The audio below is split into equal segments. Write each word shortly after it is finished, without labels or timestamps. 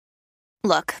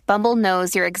Look, Bumble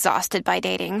knows you're exhausted by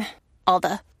dating. All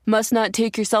the must not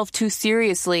take yourself too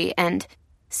seriously and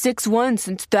 6'1"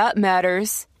 since that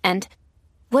matters. And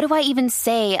what do I even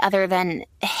say other than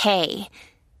hey?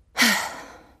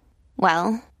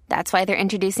 Well, that's why they're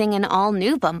introducing an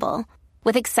all-new Bumble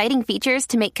with exciting features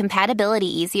to make compatibility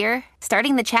easier,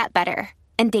 starting the chat better,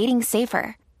 and dating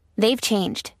safer. They've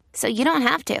changed, so you don't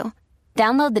have to.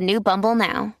 Download the new Bumble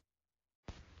now.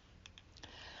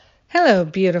 Hello,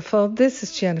 beautiful. This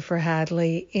is Jennifer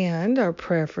Hadley, and our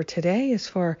prayer for today is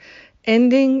for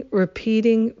ending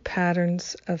repeating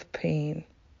patterns of pain.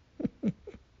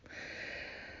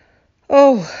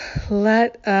 Oh,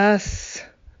 let us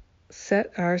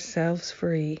set ourselves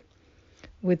free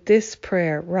with this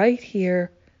prayer right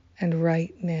here and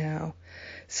right now.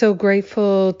 So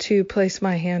grateful to place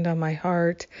my hand on my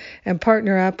heart and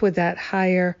partner up with that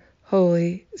higher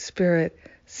Holy Spirit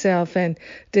self and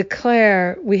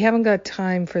declare we haven't got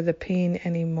time for the pain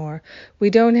anymore. We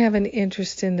don't have an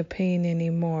interest in the pain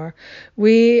anymore.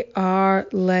 We are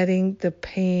letting the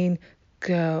pain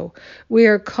go. We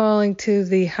are calling to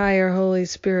the higher Holy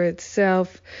Spirit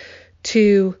self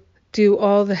to do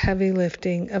all the heavy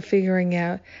lifting of figuring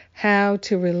out how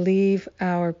to relieve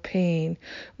our pain.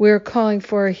 We're calling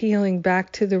for a healing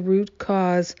back to the root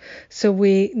cause so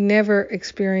we never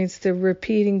experience the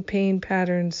repeating pain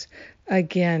patterns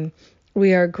again.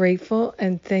 We are grateful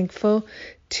and thankful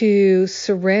to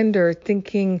surrender,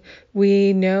 thinking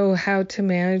we know how to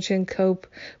manage and cope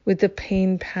with the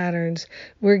pain patterns.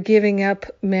 We're giving up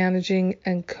managing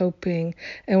and coping,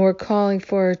 and we're calling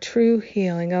for a true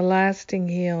healing, a lasting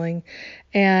healing,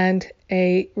 and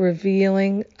a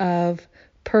revealing of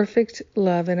perfect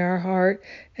love in our heart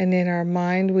and in our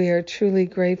mind. We are truly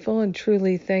grateful and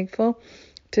truly thankful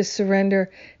to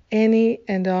surrender any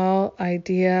and all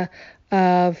idea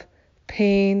of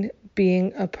pain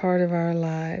being a part of our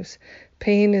lives.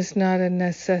 Pain is not a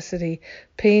necessity.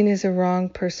 Pain is a wrong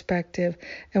perspective,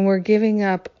 and we're giving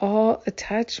up all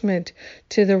attachment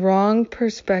to the wrong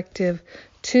perspective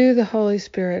to the Holy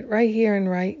Spirit right here and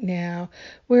right now.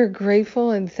 We're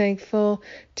grateful and thankful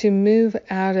to move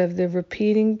out of the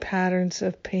repeating patterns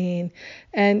of pain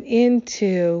and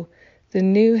into the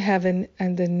new heaven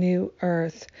and the new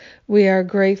earth. We are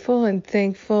grateful and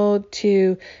thankful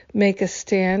to make a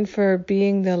stand for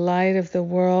being the light of the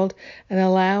world and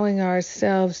allowing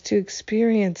ourselves to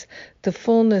experience the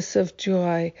fullness of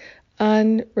joy,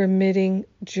 unremitting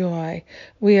joy.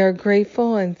 We are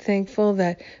grateful and thankful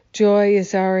that joy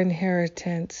is our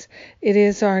inheritance. It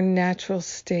is our natural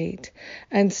state.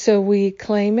 And so we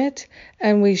claim it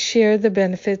and we share the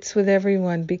benefits with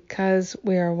everyone because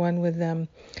we are one with them.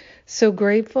 So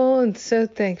grateful and so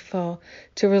thankful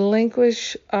to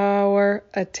relinquish our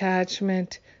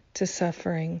attachment to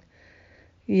suffering.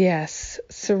 Yes,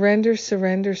 surrender,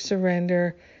 surrender,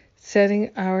 surrender,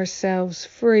 setting ourselves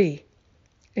free.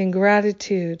 In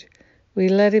gratitude, we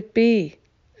let it be,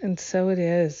 and so it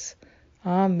is.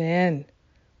 Amen.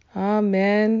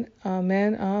 Amen,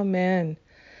 amen, amen.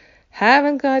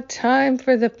 Haven't got time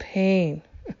for the pain.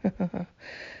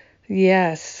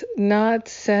 Yes, not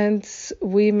since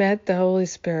we met the Holy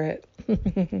Spirit.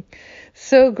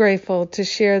 So grateful to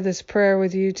share this prayer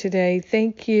with you today.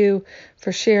 Thank you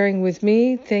for sharing with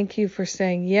me. Thank you for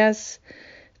saying yes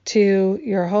to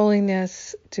your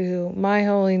holiness, to my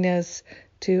holiness,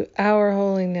 to our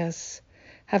holiness.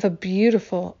 Have a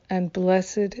beautiful and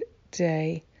blessed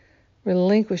day,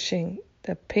 relinquishing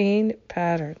the pain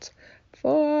patterns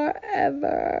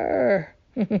forever.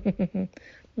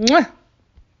 Mwah!